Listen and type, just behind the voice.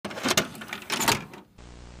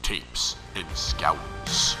Tapes and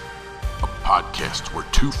Scowls, a podcast where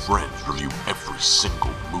two friends review every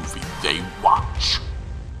single movie they watch.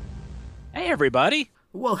 Hey, everybody.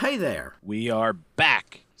 Well, hey there. We are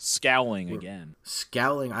back, scowling again.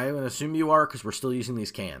 Scowling, I would assume you are because we're still using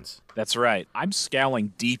these cans. That's right. I'm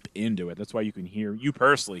scowling deep into it. That's why you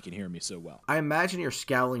personally can hear me so well. I imagine you're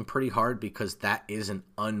scowling pretty hard because that is an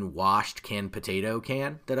unwashed canned potato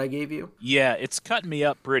can that I gave you. Yeah, it's cutting me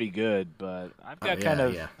up pretty good, but I've got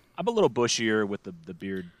I'm a little bushier with the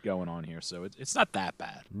beard going on here, so it's not that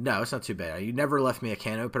bad. No, it's not too bad. You never left me a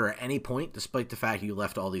can opener at any point, despite the fact you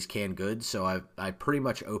left all these canned goods, so I pretty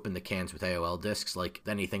much open the cans with AOL discs. Like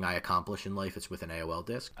anything I accomplish in life, it's with an AOL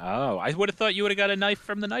disc. Oh, I would have thought you would have got a knife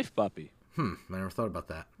from the Knife Puppy. I never thought about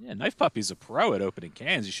that. Yeah, Knife Puppy's a pro at opening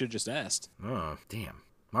cans. You should have just asked. Oh, damn.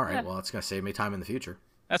 All right, well, it's going to save me time in the future.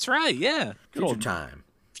 That's right, yeah. Future time.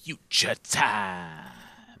 Future time.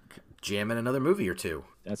 Jam in another movie or two.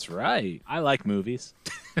 That's right. I like movies.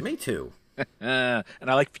 Me too. And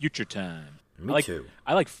I like Future Time. Me too.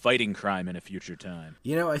 I like fighting crime in a future time.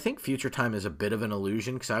 You know, I think future time is a bit of an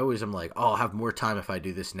illusion because I always am like, oh, I'll have more time if I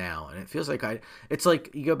do this now. And it feels like it's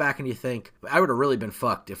like you go back and you think, I would have really been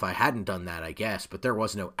fucked if I hadn't done that, I guess. But there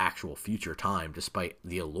was no actual future time despite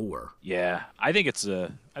the allure. Yeah, I think it's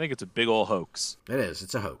a big old hoax. It is.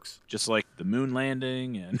 It's a hoax. Just like the moon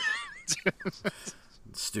landing and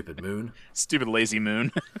Stupid moon. Stupid lazy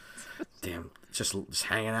moon. Damn, just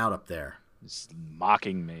hanging out up there. Just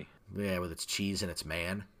mocking me. Yeah, with its cheese and its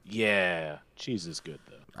man. Yeah, cheese is good,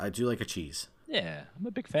 though. I do like a cheese. Yeah, I'm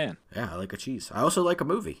a big fan. Yeah, I like a cheese. I also like a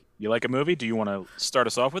movie. You like a movie? Do you want to start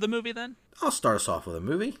us off with a movie, then? I'll start us off with a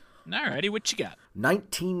movie. Alrighty, what you got?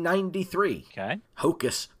 1993. Okay.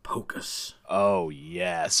 Hocus Pocus. Oh,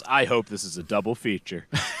 yes. I hope this is a double feature.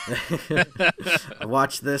 I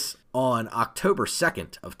watched this on October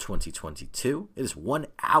 2nd of 2022. It is 1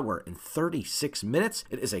 hour and 36 minutes.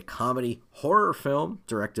 It is a comedy horror film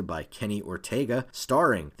directed by Kenny Ortega,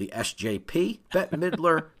 starring the SJP, Bette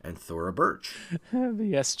Midler, and Thora Birch.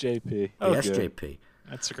 The SJP. The SJP.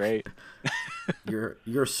 That's great.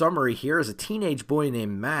 Your summary here is a teenage boy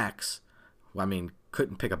named Max,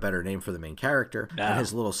 couldn't pick a better name for the main character, and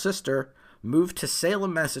his little sister moved to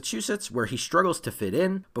Salem, Massachusetts, where he struggles to fit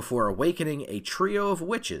in before awakening a trio of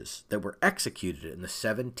witches that were executed in the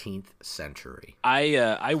 17th century.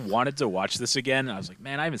 I wanted to watch this again. I was like,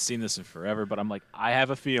 man, I haven't seen this in forever, but I'm like, I have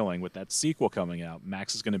a feeling with that sequel coming out,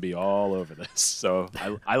 Max is going to be all over this. So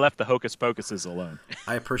I left the Hocus Pocuses alone.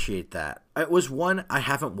 I appreciate that. It was one I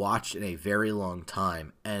haven't watched in a very long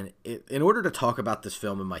time, and in order to talk about this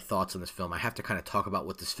film and my thoughts on this film, I have to kind of talk about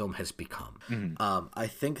what this film has become. Mm-hmm. I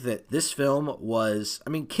think that this film was,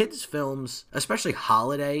 kids' films, especially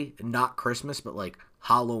holiday, not Christmas, but like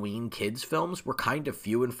Halloween kids films were kind of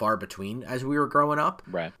few and far between as we were growing up.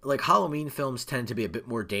 Right. Like Halloween films tend to be a bit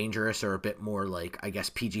more dangerous or a bit more like, I guess,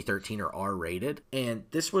 PG-13 or R-rated. And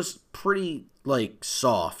this was pretty like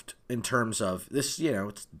soft in terms of this,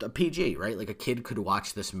 it's a PG, right? Like a kid could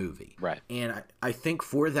watch this movie. Right. And I think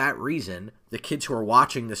for that reason, the kids who are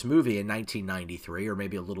watching this movie in 1993 or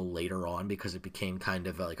maybe a little later on because it became kind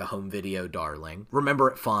of like a home video darling, remember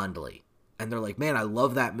it fondly. And they're like, man, I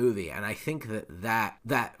love that movie. And I think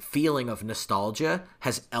that feeling of nostalgia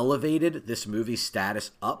has elevated this movie's status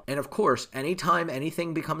up. And of course, anytime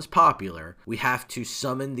anything becomes popular, we have to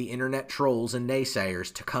summon the internet trolls and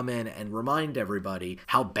naysayers to come in and remind everybody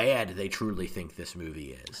how bad they truly think this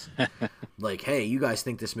movie is. Like, hey, you guys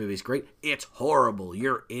think this movie's great? It's horrible.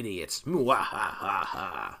 You're idiots.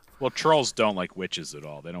 Mwahaha. Well, trolls don't like witches at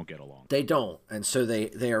all. They don't get along. They don't. And so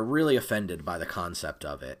they are really offended by the concept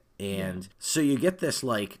of it. And so you get this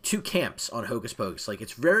like two camps on Hocus Pocus. Like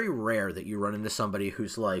it's very rare that you run into somebody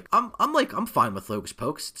who's like, I'm fine with Hocus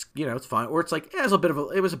Pocus. It's, it's fine. Or it's like, it was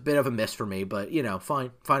a bit of a miss for me, but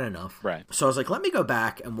fine enough. Right. So I was like, let me go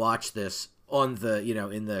back and watch this on the,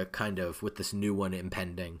 in the kind of with this new one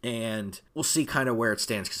impending, and we'll see kind of where it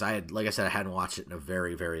stands. Cause I hadn't watched it in a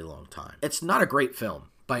very, very long time. It's not a great film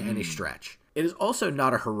by any stretch. It is also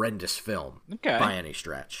not a horrendous film by any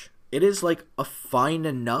stretch. It is like a fine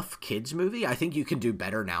enough kids movie. I think you can do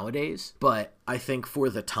better nowadays, but I think for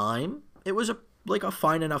the time, it was a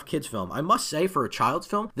fine enough kids film. I must say, for a child's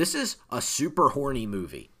film, this is a super horny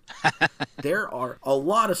movie. There are a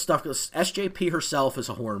lot of stuff. SJP herself is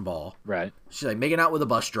a hornball. Right. She's like making out with a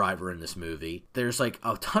bus driver in this movie. There's like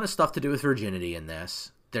a ton of stuff to do with virginity in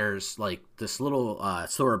this. There's like this little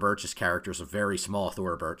Thora Birch's character is a very small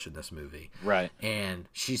Thora Birch in this movie. Right. And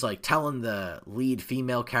she's like telling the lead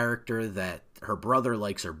female character that her brother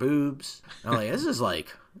likes her boobs. And I'm like, this is a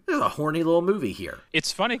horny little movie here.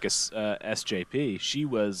 It's funny because SJP, she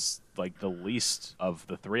was like the least of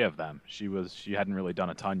the three of them. She hadn't really done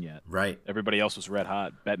a ton yet. Right. Everybody else was red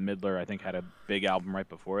hot. Bette Midler, I think, had a big album right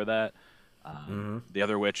before that. The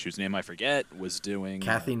other witch, whose name I forget, was doing...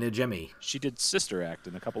 Kathy Najimy. She did Sister Act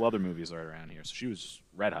and a couple other movies right around here, so she was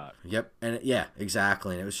red hot. Yep, and yeah,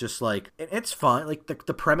 exactly. And it was just like, it's fun. Like,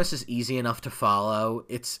 the premise is easy enough to follow.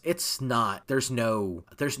 It's not, there's no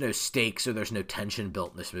stakes or there's no tension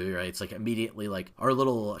built in this movie, right? It's like immediately like our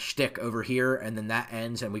little shtick over here, and then that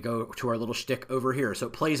ends, and we go to our little shtick over here. So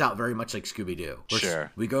it plays out very much like Scooby-Doo.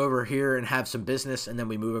 Sure. We go over here and have some business, and then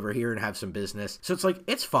we move over here and have some business. So it's like,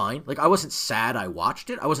 it's fine. Like, I wasn't sad I watched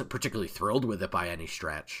it. I wasn't particularly thrilled with it by any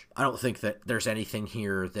stretch. I don't think that there's anything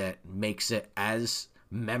here that makes it as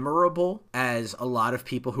memorable as a lot of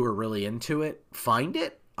people who are really into it find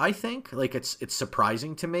it. I think like it's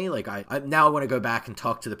surprising to me. Like I now want to go back and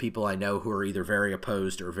talk to the people I know who are either very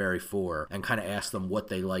opposed or very for, and kind of ask them what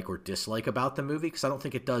they like or dislike about the movie, because I don't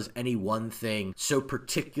think it does any one thing so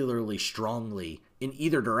particularly strongly in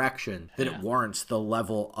either direction that it warrants the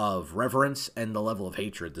level of reverence and the level of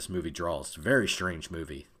hatred this movie draws. It's a very strange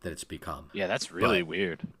movie that it's become. Yeah, that's really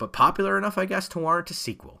weird. But popular enough, I guess, to warrant a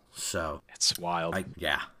sequel. So it's wild.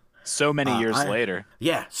 So many years later.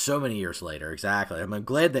 Yeah, so many years later, exactly. I'm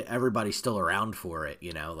glad that everybody's still around for it,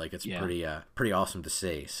 you know, like it's pretty awesome to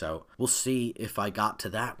see. So we'll see if I got to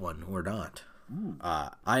that one or not.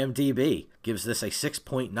 IMDb gives this a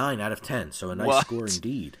 6.9 out of 10, so a nice score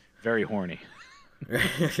indeed. Very horny.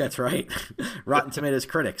 That's right. Rotten Tomatoes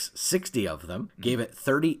critics, 60 of them, gave it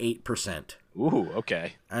 38%. Ooh,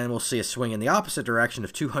 okay. And we'll see a swing in the opposite direction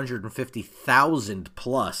of 250,000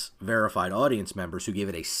 plus verified audience members who give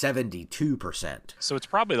it a 72%. So it's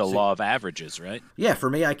probably the law of averages, right? Yeah,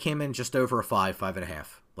 for me, I came in just over a 5.5.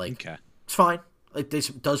 Like, okay. It's fine. Like, this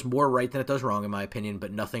does more right than it does wrong, in my opinion,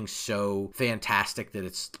 but nothing so fantastic that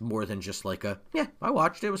it's more than just like I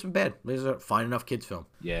watched it, it wasn't bad. It was a fine enough kids film.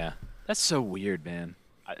 Yeah. That's so weird, man.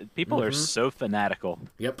 People are so fanatical.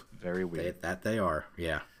 Yep. Very weird. They are.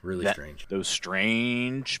 Yeah, really strange. Those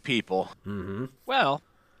strange people. Mm-hmm. Well,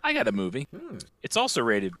 I got a movie. It's also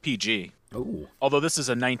rated PG. Oh. Although this is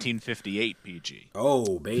a 1958 PG.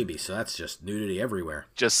 Oh, baby. So that's just nudity everywhere.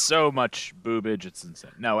 Just so much boobage, it's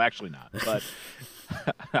insane. No, actually not. But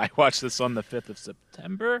I watched this on the 5th of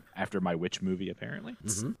September after my witch movie, apparently.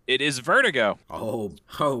 Mm-hmm. It is Vertigo. Oh,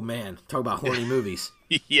 man. Talk about horny movies.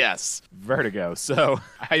 Yes, Vertigo. So,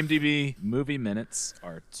 IMDb movie minutes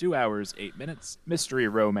are 2 hours, 8 minutes. Mystery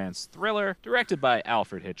romance thriller, directed by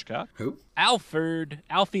Alfred Hitchcock. Who?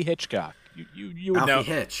 Alfie Hitchcock. You Alfie know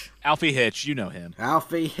Hitch. Alfie Hitch, you know him.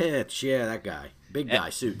 Alfie Hitch, yeah, that guy. Big guy,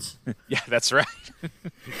 suits. Yeah, that's right.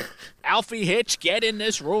 Alfie Hitch, get in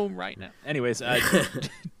this room right now. Anyways,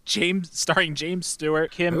 starring James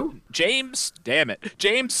Stewart, James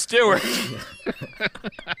Stewart,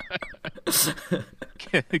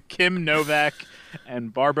 Kim Novak,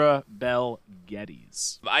 and Barbara Bel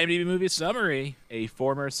Geddes. IMDb movie summary: a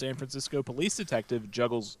former San Francisco police detective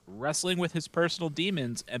juggles wrestling with his personal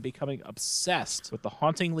demons and becoming obsessed with the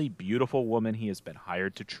hauntingly beautiful woman he has been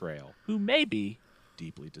hired to trail, who may be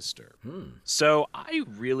deeply disturbed. So I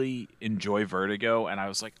really enjoy Vertigo, and I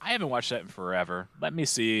was like, I haven't watched that in forever. Let me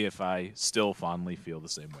see if I still fondly feel the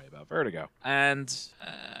same way about Vertigo. And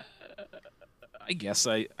I guess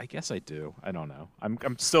I do. I don't know.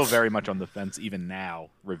 I'm still very much on the fence even now,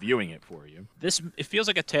 reviewing it for you. It feels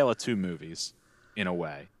like a tale of two movies, in a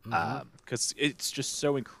way, because it's just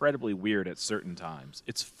so incredibly weird at certain times.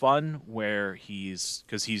 It's fun where he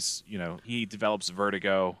develops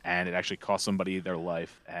vertigo, and it actually costs somebody their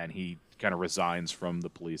life, and he kind of resigns from the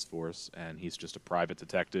police force, and he's just a private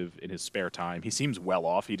detective in his spare time. He seems well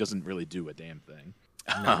off. He doesn't really do a damn thing.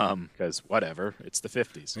 Because whatever, it's the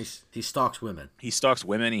 50s. He stalks women. He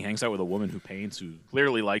hangs out with a woman who paints, who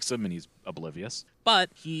clearly likes him, and he's oblivious. But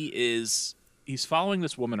he's following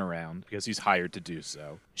this woman around because he's hired to do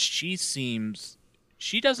so. She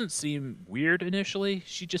doesn't seem weird initially.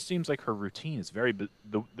 She just seems like her routine is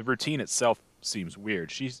the routine itself seems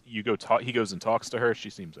weird. He goes and talks to her.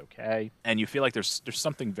 She seems okay, and you feel like there's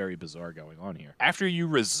something very bizarre going on here. After you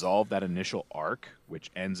resolve that initial arc,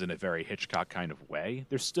 which ends in a very Hitchcock kind of way,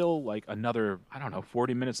 there's still like another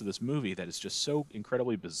 40 minutes of this movie that is just so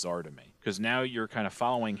incredibly bizarre to me, because now you're kind of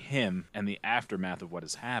following him and the aftermath of what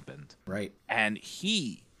has happened, right? And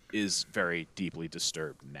he is very deeply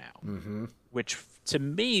disturbed now, which to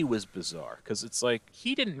me was bizarre, because it's like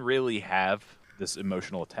he didn't really have this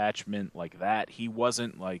emotional attachment like that. He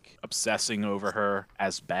wasn't like obsessing over her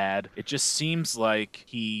as bad. It just seems like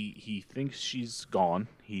he thinks she's gone.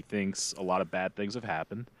 He thinks a lot of bad things have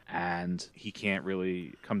happened, and he can't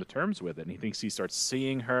really come to terms with it. And he thinks he starts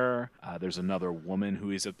seeing her. There's another woman who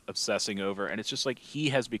he's obsessing over, and it's just like he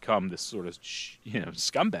has become this sort of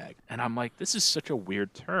scumbag. And I'm like, this is such a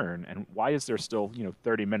weird turn, and why is there still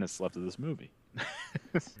 30 minutes left of this movie?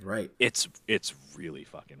 Right. It's really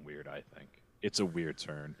fucking weird. I think it's a weird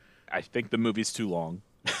turn. I think the movie's too long.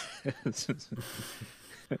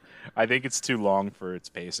 I think it's too long for its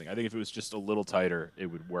pacing. I think if it was just a little tighter, it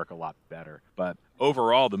would work a lot better. But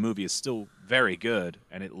overall, the movie is still very good,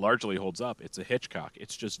 and it largely holds up. It's a Hitchcock.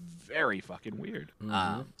 It's just very fucking weird.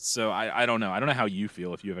 So I don't know. I don't know how you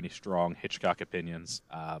feel, if you have any strong Hitchcock opinions.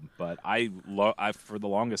 But I for the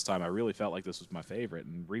longest time, I really felt like this was my favorite.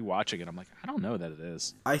 And rewatching it, I'm like, I don't know that it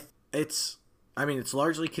is. It's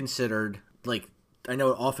largely considered, like, I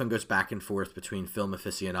know it often goes back and forth between film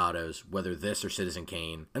aficionados, whether this or Citizen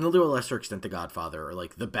Kane, and to a lesser extent The Godfather, are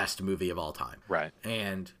like the best movie of all time. Right.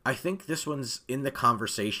 And I think this one's in the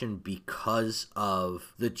conversation because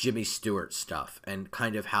of the Jimmy Stewart stuff and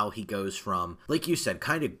kind of how he goes from, like you said,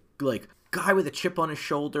 kind of like guy with a chip on his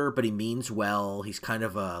shoulder, but he means well. He's kind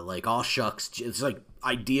of a, like, all shucks. It's like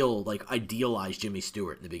idealized Jimmy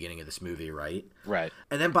Stewart in the beginning of this movie, right? Right.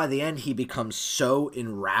 And then by the end, he becomes so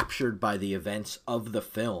enraptured by the events of the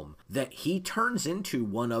film that he turns into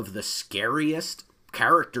one of the scariest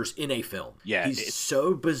characters in a film. Yeah. He's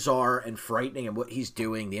so bizarre and frightening, and what he's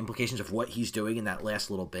doing, the implications of what he's doing in that last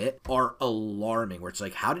little bit are alarming, where it's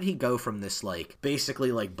like, how did he go from this, like,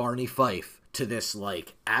 basically like Barney Fife to this,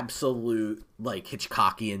 like, absolute, like,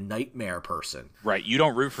 Hitchcockian nightmare person? Right. You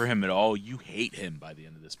don't root for him at all. You hate him by the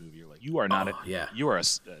end of this movie. You're like, you are not you are a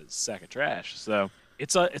sack of trash. So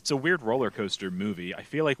it's a weird roller coaster movie. I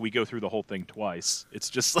feel like we go through the whole thing twice. It's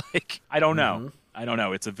just like, I don't know. I don't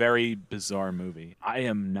know. It's a very bizarre movie. I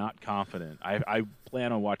am not confident. I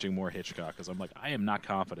plan on watching more Hitchcock because I'm like, I am not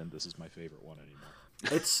confident this is my favorite one anymore.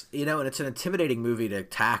 It's, and it's an intimidating movie to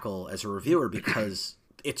tackle as a reviewer because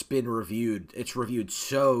it's been reviewed. It's reviewed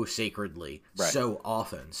so sacredly, so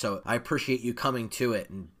often. So I appreciate you coming to it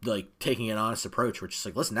and, like, taking an honest approach, which is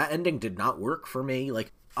like, listen, that ending did not work for me.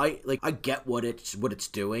 Like, I get what it's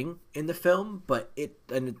doing in the film, but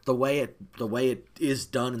the way it is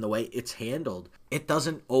done and the way it's handled, it's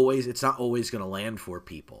not always going to land for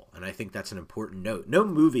people. And I think that's an important note. No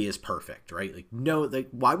movie is perfect, right? Like,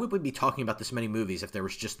 why would we be talking about this many movies if there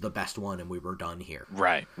was just the best one and we were done here?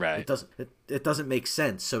 Right. It doesn't make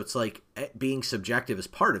sense. So it's like, being subjective is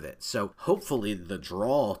part of it. So hopefully the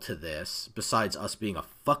draw to this, besides us being a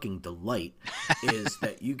fucking delight, is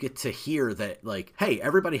that you get to hear that, like, hey,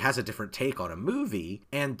 everybody has a different take on a movie,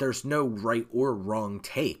 and there's no right or wrong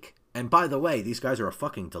take. And by the way, these guys are a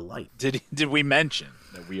fucking delight. Did we mention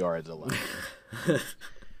that we are a delight?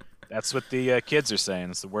 That's what the kids are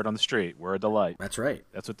saying. It's the word on the street. We're a delight. That's right.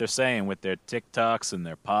 That's what they're saying with their TikToks and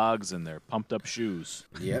their pogs and their pumped up shoes.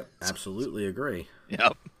 Yep, absolutely agree.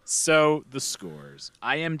 Yep. So the scores.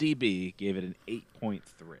 IMDb gave it an 8.3.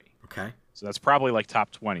 Okay. So that's probably like top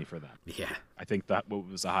 20 for them. Yeah. I think that what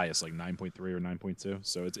was the highest, like 9.3 or 9.2.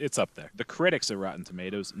 So it's up there. The critics at Rotten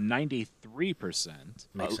Tomatoes, 93%.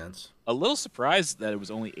 Makes sense. A little surprised that it was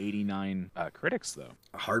only 89 critics, though.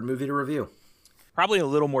 A hard movie to review. Probably a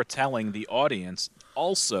little more telling, the audience,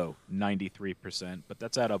 also 93%, but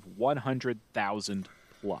that's out of 100,000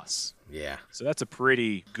 plus. Yeah. So that's a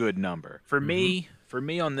pretty good number. For me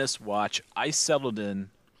on this watch, I settled in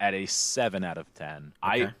at a 7 out of 10.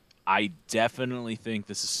 Okay. I definitely think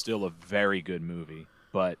this is still a very good movie,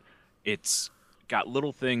 but it's got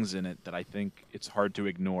little things in it that I think it's hard to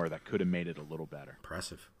ignore that could have made it a little better.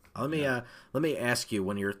 Impressive. Let me ask you,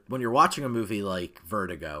 when you're watching a movie like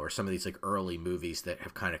Vertigo or some of these, like, early movies that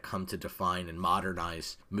have kind of come to define and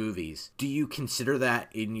modernize movies, do you consider that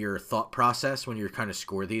in your thought process when you're kind of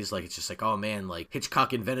score these? Like, it's just like, oh man, like,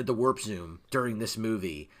 Hitchcock invented the warp zoom during this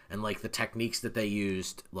movie, and, like, the techniques that they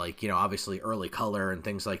used, like, obviously early color and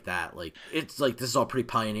things like that. Like, it's like, this is all pretty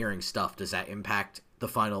pioneering stuff. Does that impact the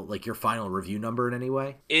final, like, your final review number in any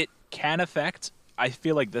way? It can affect. I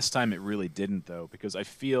feel like this time it really didn't, though, because I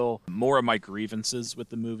feel more of my grievances with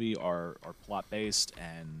the movie are plot-based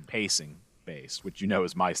and pacing-based, which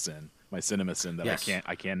is my sin, my cinema sin that Yes.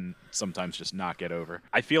 I can sometimes just not get over.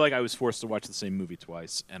 I feel like I was forced to watch the same movie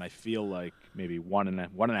twice, and I feel like maybe one and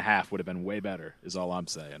a half would have been way better, is all I'm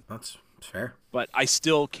saying. That's fair. But I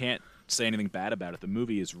still can't say anything bad about it. The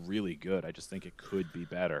movie is really good. I just think it could be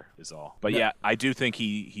better, is all. But yeah, I do think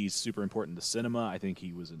he's super important to cinema. I think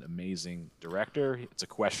he was an amazing director. It's a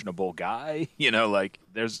questionable guy. Like,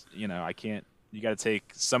 there's, I can't, you got to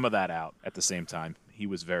take some of that out at the same time. he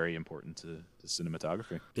was very important to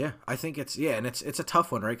cinematography. Yeah, I think it's a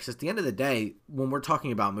tough one, right? Because at the end of the day, when we're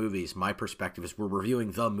talking about movies, my perspective is we're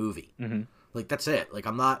reviewing the movie. Mm-hmm. Like, that's it. Like,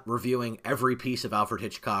 I'm not reviewing every piece of Alfred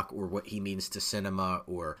Hitchcock or what he means to cinema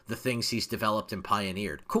or the things he's developed and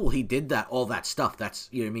pioneered. Cool, he did all that stuff. That's,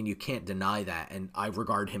 you know what I mean? You can't deny that. And I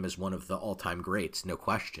regard him as one of the all-time greats, no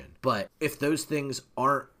question. But if those things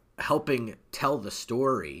aren't helping tell the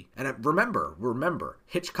story, and remember,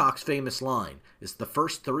 Hitchcock's famous line is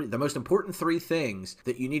the most important three things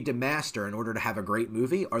that you need to master in order to have a great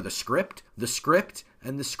movie are the script,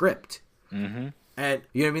 and the script. Mm-hmm. And,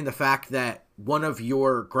 you know what I mean? The fact that one of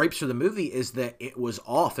your gripes for the movie is that it was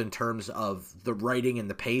off in terms of the writing and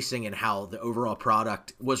the pacing and how the overall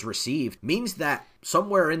product was received means that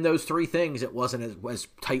somewhere in those three things it wasn't as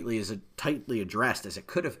tightly addressed as it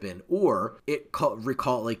could have been, or it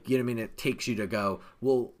like, you know what I mean? It takes you to go,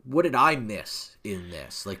 well, what did I miss in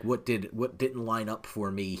this? Like, what didn't line up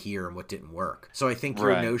for me here and what didn't work? So I think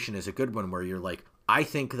your notion is a good one where you're like, I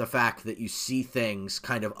think the fact that you see things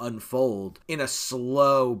kind of unfold in a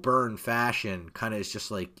slow burn fashion kind of is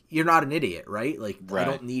just like, you're not an idiot, right? Like, I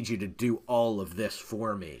don't need you to do all of this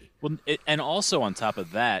for me. Well, and also on top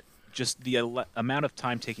of that, just the amount of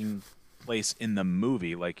time taking place in the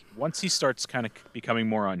movie, like once he starts kind of becoming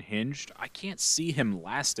more unhinged, I can't see him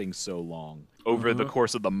lasting so long over the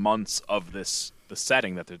course of the months of the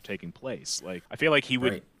setting that they're taking place. Like, I feel like he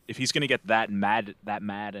would... Right. If he's going to get that mad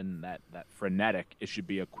and that frenetic, it should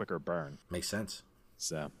be a quicker burn. Makes sense.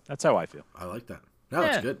 So that's how I feel. I like that. No,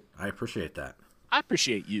 it's good. I appreciate that. I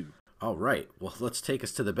appreciate you. All right. Well, let's take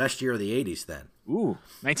us to the best year of the 80s then. Ooh,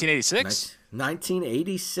 1986?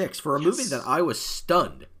 1986 for a movie that I was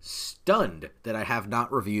stunned that I have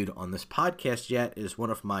not reviewed on this podcast yet. It is one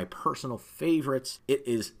of my personal favorites. It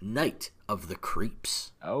is Night of the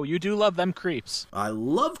Creeps. Oh, you do love them creeps. I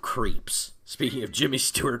love creeps. Speaking of Jimmy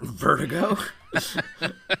Stewart and Vertigo.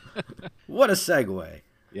 What a segue.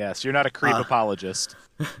 Yes, you're not a creep apologist.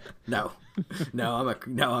 No, I'm a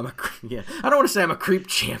yeah. I don't want to say I'm a creep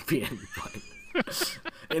champion, but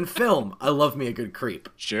in film, I love me a good creep.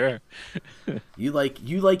 Sure. You like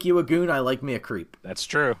you a goon, I like me a creep. That's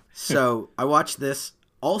true. So I watched this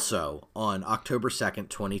also on October 2nd,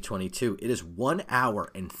 2022. It is 1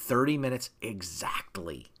 hour and 30 minutes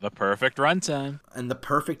exactly. The perfect runtime. And the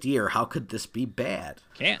perfect year. How could this be bad?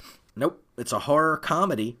 Can't. Nope. It's a horror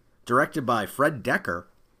comedy directed by Fred Decker,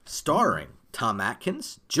 starring Tom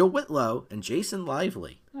Atkins, Jill Whitlow, and Jason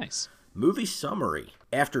Lively. Nice. Movie summary.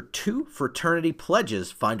 After two fraternity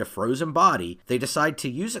pledges find a frozen body, they decide to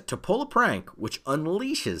use it to pull a prank which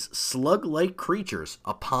unleashes slug-like creatures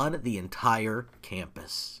upon the entire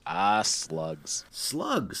campus. Ah, slugs.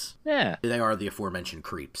 Slugs. Yeah. They are the aforementioned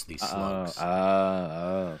creeps, these slugs.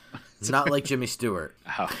 It's not like Jimmy Stewart.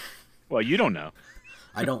 Oh. Well, you don't know.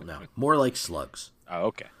 I don't know. More like slugs. Oh,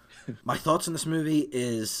 okay. My thoughts on this movie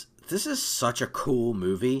is this is such a cool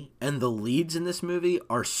movie, and the leads in this movie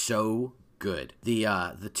are so good.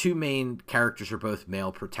 The two main characters are both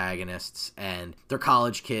male protagonists, and they're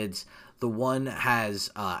college kids. The one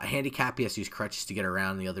has a handicap. He has to use crutches to get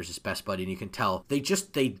around. The other's his best buddy, and you can tell they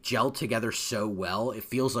gel together so well. It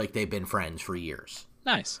feels like they've been friends for years.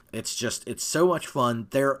 Nice. It's so much fun.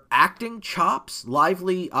 Their acting chops.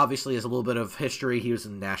 Lively obviously has a little bit of history. He was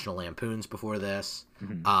in National Lampoons before this.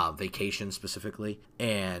 Vacation specifically.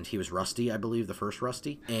 And he was Rusty, I believe, the first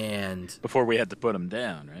Rusty. And before we had to put him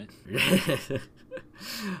down, right?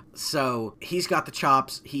 So he's got the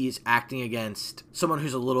chops. He's acting against someone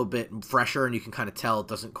who's a little bit fresher, and you can kind of tell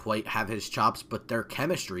doesn't quite have his chops, but their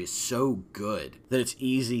chemistry is so good that it's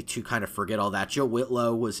easy to kind of forget all that. Jill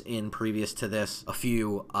Whitlow was in, previous to this,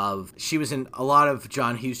 she was in a lot of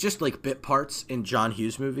John Hughes, just like bit parts in John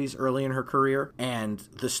Hughes movies early in her career. And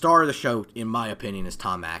the star of the show, in my opinion, is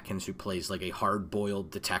Tom Atkins, who plays like a hard-boiled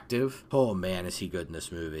detective. Oh man, is he good in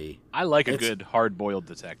this movie. I like a good hard-boiled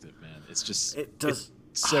detective, man. It's just...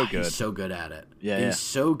 so good. He's so good at it. Yeah, he's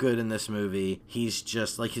so good in this movie. He's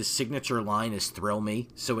just like, his signature line is "thrill me."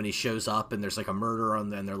 So when he shows up and there's like a murder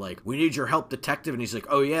on, and they're like, "We need your help, detective," and he's like,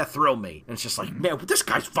 "Oh yeah, thrill me." And it's just like, man, this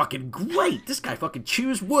guy's fucking great. This guy fucking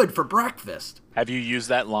chews wood for breakfast. Have you used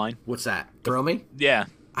that line? What's that? Thrill me? Yeah.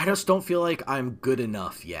 I just don't feel like I'm good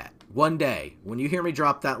enough yet. One day, when you hear me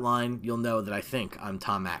drop that line, you'll know that I think I'm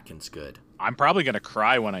Tom Atkins good. I'm probably going to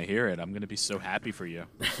cry when I hear it. I'm going to be so happy for you.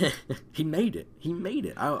 He made it.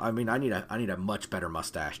 I mean, I need a much better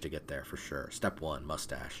mustache to get there for sure. Step one,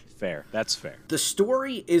 mustache. Fair. That's fair. The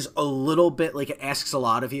story is a little bit like, it asks a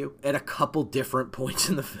lot of you at a couple different points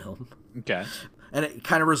in the film. Okay. And it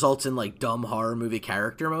kind of results in like dumb horror movie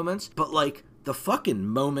character moments. But like the fucking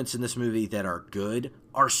moments in this movie that are good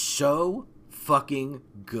are so fucking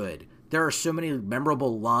good. There are so many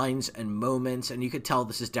memorable lines and moments, and you could tell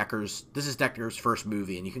this is Decker's first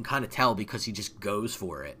movie, and you can kind of tell because he just goes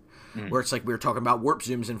for it. Where it's like we were talking about warp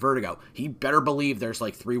zooms in Vertigo. He better believe there's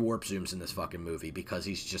like 3 warp zooms in this fucking movie because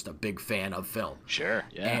he's just a big fan of film. Sure,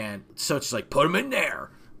 yeah. And so it's like, put him in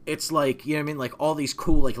there. It's like, you know what I mean? Like all these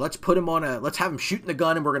cool, like let's have him shooting the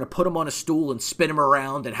gun and we're going to put him on a stool and spin him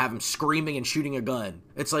around and have him screaming and shooting a gun.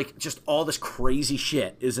 It's like just all this crazy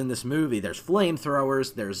shit is in this movie. There's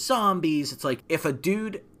flamethrowers, there's zombies. It's like if a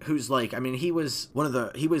dude who's like, I mean, he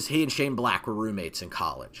and Shane Black were roommates in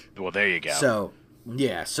college. Well, there you go. So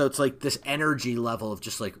yeah, so it's like this energy level of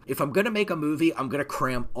just like, if I'm gonna make a movie, I'm gonna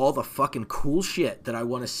cram all the fucking cool shit that I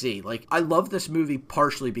want to see. Like, I love this movie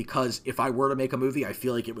partially because if I were to make a movie, I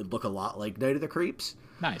feel like it would look a lot like Night of the Creeps.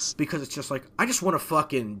 Nice. Because it's just like, I just want to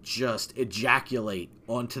fucking just ejaculate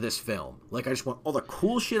onto this film. Like, I just want all the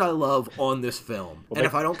cool shit I love on this film. Well, and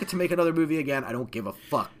if I don't get to make another movie again, I don't give a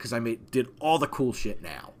fuck because I did all the cool shit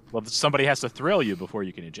now. Well, somebody has to thrill you before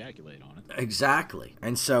you can ejaculate on it. Exactly.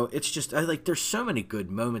 And so it's just, there's so many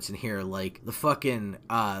good moments in here, like the fucking,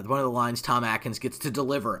 one of the lines Tom Atkins gets to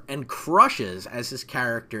deliver and crushes as his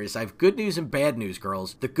character is, I have good news and bad news,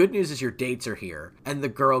 girls. The good news is your dates are here. And the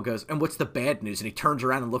girl goes, and what's the bad news? And he turns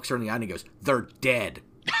around and looks her in the eye and he goes, they're dead.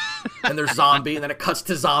 And there's zombie, and then it cuts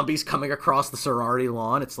to zombies coming across the sorority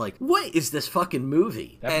lawn. It's like, what is this fucking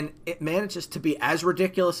movie? And it manages to be as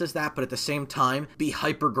ridiculous as that, but at the same time be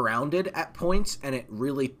hyper grounded at points, and it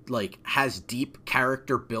really like has deep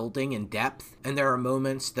character building and depth. And there are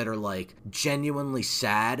moments that are like genuinely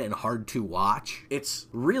sad and hard to watch. It's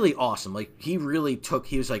really awesome. Like they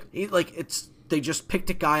just picked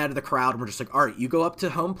a guy out of the crowd and were just like, all right, you go up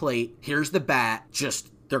to home plate, here's the bat,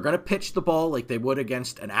 they're going to pitch the ball like they would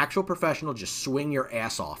against an actual professional, just swing your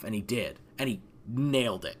ass off. And he did. And he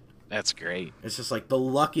nailed it. That's great. It's just like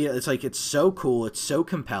it's so cool. It's so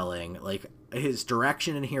compelling. Like his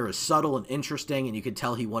direction in here is subtle and interesting. And you could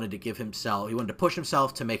tell he wanted to push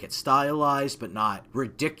himself to make it stylized, but not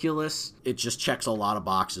ridiculous. It just checks a lot of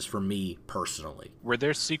boxes for me personally. Were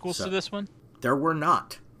there sequels to this one? There were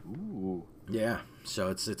not. Ooh. Yeah. So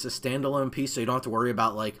it's a standalone piece, so you don't have to worry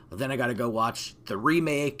about, like, then I got to go watch the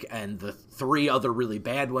remake and the 3 other really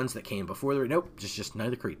bad ones that came before. Nope, just Night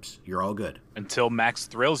of the Creeps. You're all good. Until Max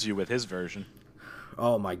thrills you with his version.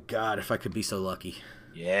 Oh, my God, if I could be so lucky.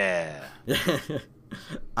 Yeah.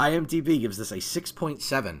 IMDb gives this a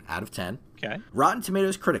 6.7 out of 10. Okay. Rotten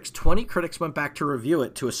Tomatoes critics, 20 critics went back to review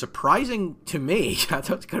it to a surprising, to me, I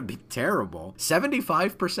thought it was going to be terrible,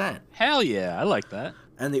 75%. Hell yeah, I like that.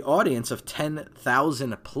 And the audience of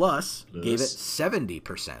 10,000 plus gave it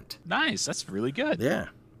 70%. Nice. That's really good. Yeah.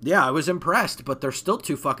 Yeah, I was impressed, but they're still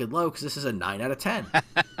too fucking low because this is a 9 out of 10.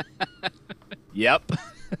 Yep.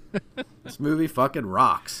 This movie fucking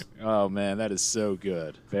rocks. Oh, man, that is so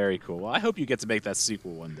good. Very cool. Well, I hope you get to make that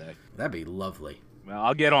sequel one day. That'd be lovely. Well,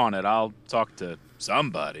 I'll get on it. I'll talk to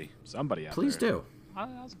somebody out there. Please do.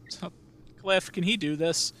 Cliff, can he do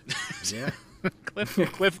this? Yeah. Cliff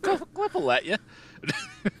will let you.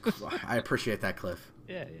 I appreciate that, Cliff.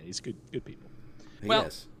 Yeah, he's good people. He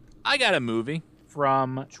is. I got a movie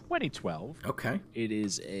from 2012. Okay. It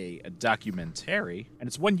is a documentary, and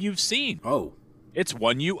it's one you've seen. Oh. It's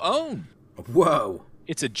one you own. Whoa.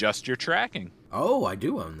 It's Adjust Your Tracking. Oh, I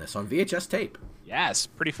do own this on VHS tape. Yes,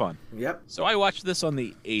 pretty fun. Yep. So I watched this on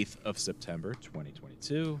the 8th of September,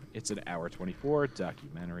 2022. It's an hour 24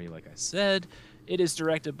 documentary, like I said. It is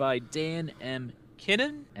directed by Dan M.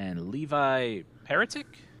 Kinnan and Levi Peretic.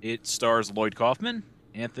 It stars Lloyd Kaufman,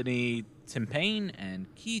 Anthony Timpane,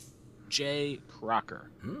 and Keith J.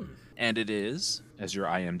 Crocker. And it is, as your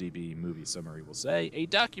IMDb movie summary will say, a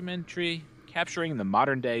documentary capturing the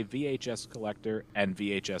modern-day VHS collector and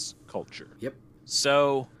VHS culture. Yep.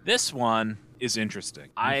 So this one is interesting.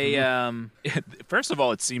 First of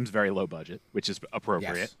all, it seems very low budget, which is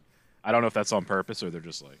appropriate. Yes. I don't know if that's on purpose or they're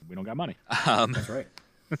just like, we don't got money. That's right.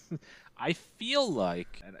 I feel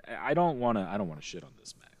like, and I don't want to shit on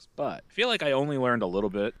this, Max, but I feel like I only learned a little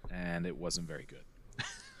bit and it wasn't very good.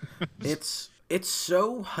 It's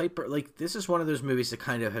so hyper, like, this is one of those movies that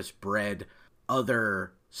kind of has bred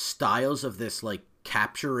other styles of this, like,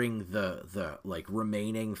 capturing the like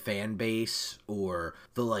remaining fan base or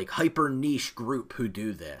the like hyper niche group who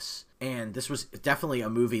do this. And this was definitely a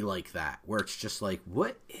movie like that, where it's just like,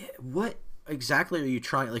 what exactly are you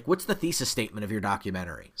trying, like, what's the thesis statement of your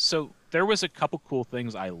documentary? So there was a couple cool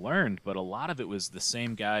things I learned, but a lot of it was the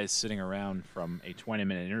same guys sitting around from a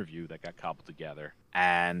 20-minute interview that got cobbled together.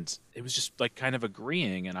 And it was just like kind of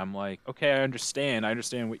agreeing, and I'm like, okay, I understand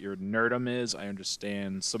what your nerdum is, I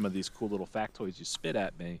understand some of these cool little factoids you spit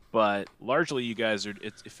at me, but largely you guys are,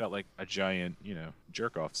 it felt like a giant,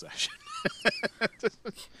 jerk off session.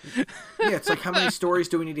 Yeah, it's like, how many stories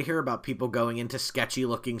do we need to hear about people going into sketchy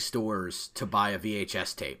looking stores to buy a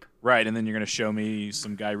VHS tape? Right, and then you're going to show me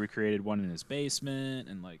some guy recreated one in his basement,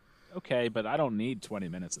 and like, okay, but I don't need 20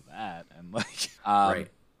 minutes of that. And like, Right.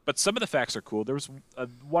 But some of the facts are cool. There was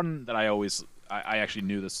one that I actually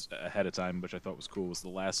knew this ahead of time, which I thought was cool, was the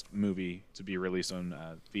last movie to be released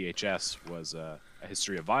on VHS was A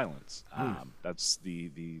History of Violence. That's the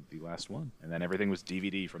last one. And then everything was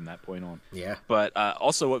DVD from that point on. Yeah. But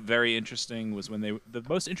also what very interesting was the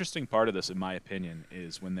most interesting part of this, in my opinion,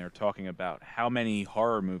 is when they're talking about how many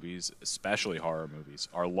horror movies, especially horror movies,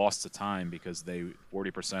 are lost to time because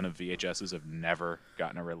 40% of VHSs have never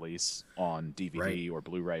gotten a release on DVD or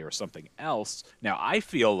Blu-ray or something else. Now, I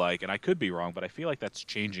feel like, and I could be wrong, but I feel like that's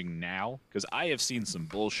changing now, because I have seen some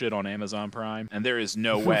bullshit on Amazon Prime, and there is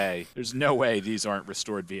no way, these aren't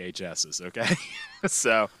restored VHSs, okay?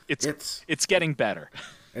 So it's getting better.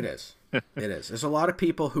 It is. It is. There's a lot of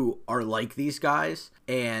people who are like these guys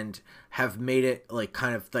and have made it like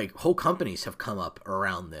kind of like whole companies have come up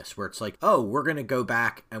around this where it's like, oh, we're going to go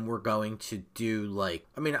back and we're going to do like,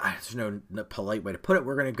 I mean, there's no polite way to put it.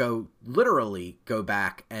 We're going to literally go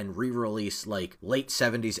back and re-release like late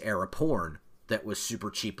 70s era porn that was super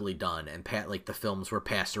cheaply done, and like the films were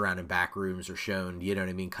passed around in back rooms or shown, you know what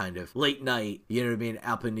I mean, kind of late night, you know what I mean,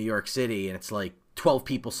 up in New York City, and it's like 12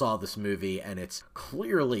 people saw this movie and it's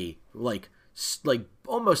clearly like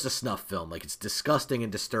almost a snuff film. Like, it's disgusting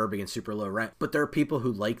and disturbing and super low rent, but there are people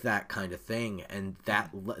who like that kind of thing, and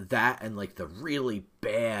that and like the really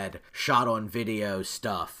bad shot on video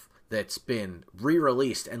stuff that's been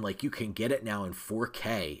re-released and like you can get it now in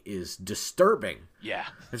 4K is disturbing. Yeah.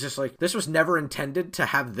 It's just like, this was never intended to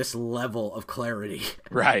have this level of clarity.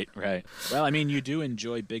 Right. Well, I mean, you do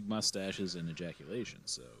enjoy big mustaches and ejaculation,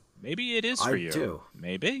 so maybe it is for you. I do.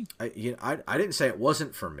 Maybe. I didn't say it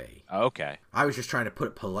wasn't for me. Okay. I was just trying to put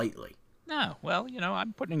it politely. No, well,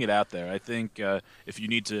 I'm putting it out there. I think if you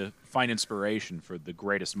need to find inspiration for the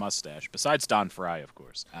greatest mustache, besides Don Fry, of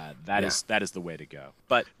course, that is the way to go.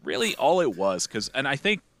 But really, all it was, and I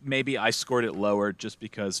think maybe I scored it lower just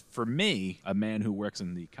because, for me, a man who works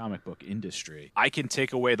in the comic book industry, I can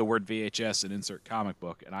take away the word VHS and insert comic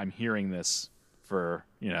book, and I'm hearing this for,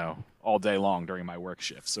 all day long during my work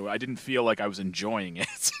shift. So I didn't feel like I was enjoying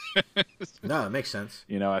it. No, it makes sense.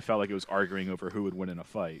 I felt like it was arguing over who would win in a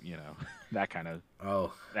fight, that kind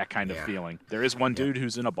of feeling. There is one dude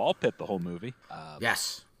who's in a ball pit the whole movie.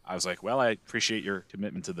 Yes. I was like, well, I appreciate your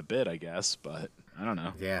commitment to the bit, I guess, but I don't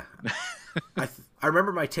know. Yeah. I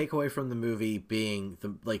remember my takeaway from the movie being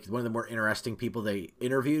one of the more interesting people they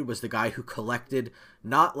interviewed was the guy who collected,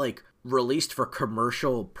 not like released for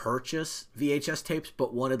commercial purchase VHS tapes,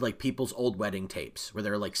 but wanted like people's old wedding tapes where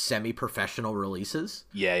they're like semi-professional releases.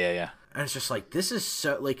 Yeah. And it's just like, this is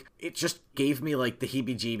so, like, it just gave me like the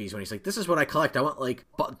heebie-jeebies when he's like, this is what I collect. I want like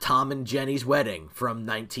Tom and Jenny's wedding from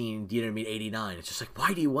 89. It's just like,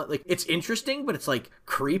 why do you want, like, it's interesting, but it's like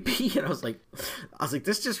creepy. And I was like,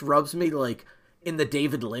 this just rubs me like in the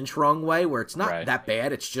David Lynch wrong way, where it's not that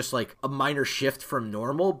bad. It's just like a minor shift from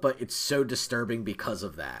normal, but it's so disturbing because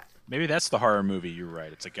of that. Maybe that's the horror movie, you're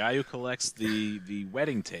right. It's a guy who collects the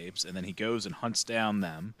wedding tapes, and then he goes and hunts down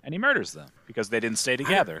them, and he murders them because they didn't stay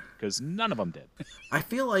together, because none of them did. I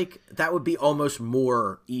feel like that would be almost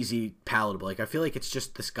more easy palatable. Like, I feel like it's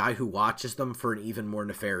just this guy who watches them for an even more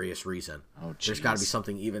nefarious reason. Oh, geez. There's got to be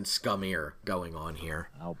something even scummier going on here.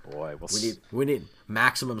 Oh, boy. We need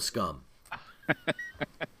maximum scum.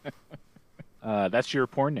 That's your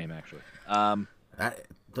porn name, actually.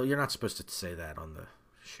 Though you're not supposed to say that on the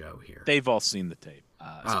show here. They've all seen the tape.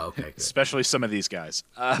 Okay, good. Especially some of these guys.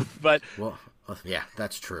 But yeah,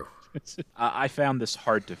 that's true. I found this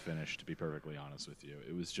hard to finish, to be perfectly honest with you.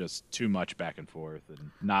 It was just too much back and forth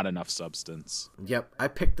and not enough substance. Yep, I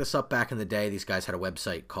picked this up back in the day. These guys had a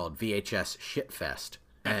website called VHS Shitfest,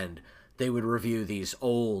 and they would review these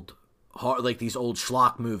old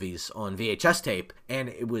schlock movies on VHS tape, and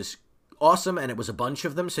it was awesome, and it was a bunch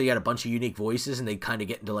of them, so you had a bunch of unique voices, and they'd kind of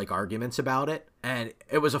get into like arguments about it, and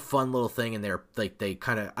it was a fun little thing. And they're like, they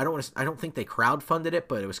kind of, I don't think they crowdfunded it,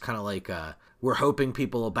 but it was kind of like we're hoping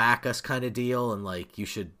people will back us kind of deal, and like you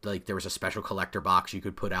should, like, there was a special collector box you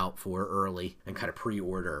could put out for early and kind of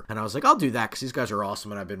pre-order, and I was like, I'll do that because these guys are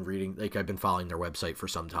awesome, and I've been following their website for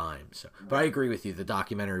some time. So, but I agree with you, the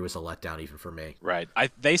documentary was a letdown even for me. Right.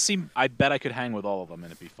 I bet I could hang with all of them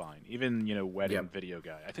and it'd be fine. Even wedding video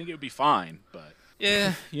guy. I think it would be fine, but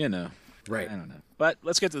yeah, Right. I don't know. But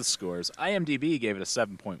let's get to the scores. IMDb gave it a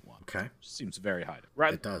 7.1. Okay. Seems very high.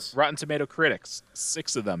 It does. Rotten Tomato critics,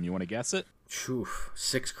 6 of them. You want to guess it? Phew.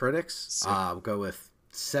 6 critics? We'll go with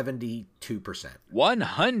 72%.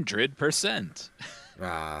 100%.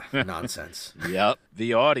 Nonsense. Yep.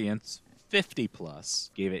 The audience, 50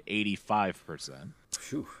 plus, gave it 85%.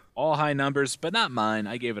 Phew. All high numbers, but not mine.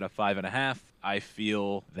 I gave it a 5.5. I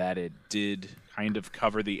feel that it did kind of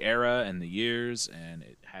cover the era and the years, and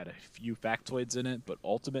it had a few factoids in it, but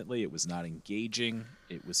ultimately it was not engaging.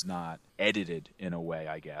 It was not edited in a way,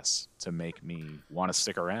 I guess, to make me want to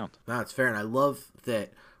stick around. No, that's fair, and I love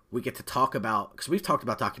that we get to talk about, because we've talked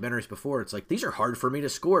about documentaries before. It's like, these are hard for me to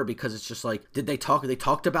score because it's just like, they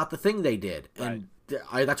talked about the thing they did. And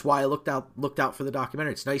that's why I looked out for the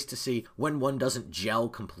documentary. It's nice to see when one doesn't gel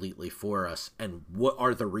completely for us, and what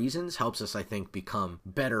are the reasons helps us, I think, become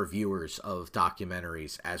better viewers of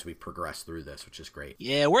documentaries as we progress through this, which is great.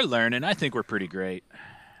 Yeah, we're learning. I think we're pretty great.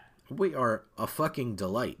 We are a fucking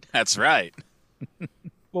delight. That's right.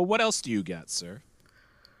 Well, what else do you got, sir?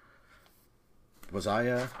 Was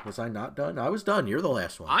I not done? I was done. You're the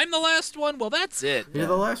last one. I'm the last one? Well, that's it. You're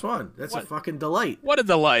the last one. That's a fucking delight. What a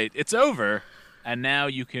delight. It's over. And now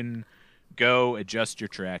you can go adjust your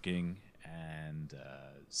tracking and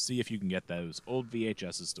see if you can get those old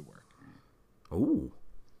VHSs to work. Ooh.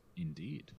 Indeed.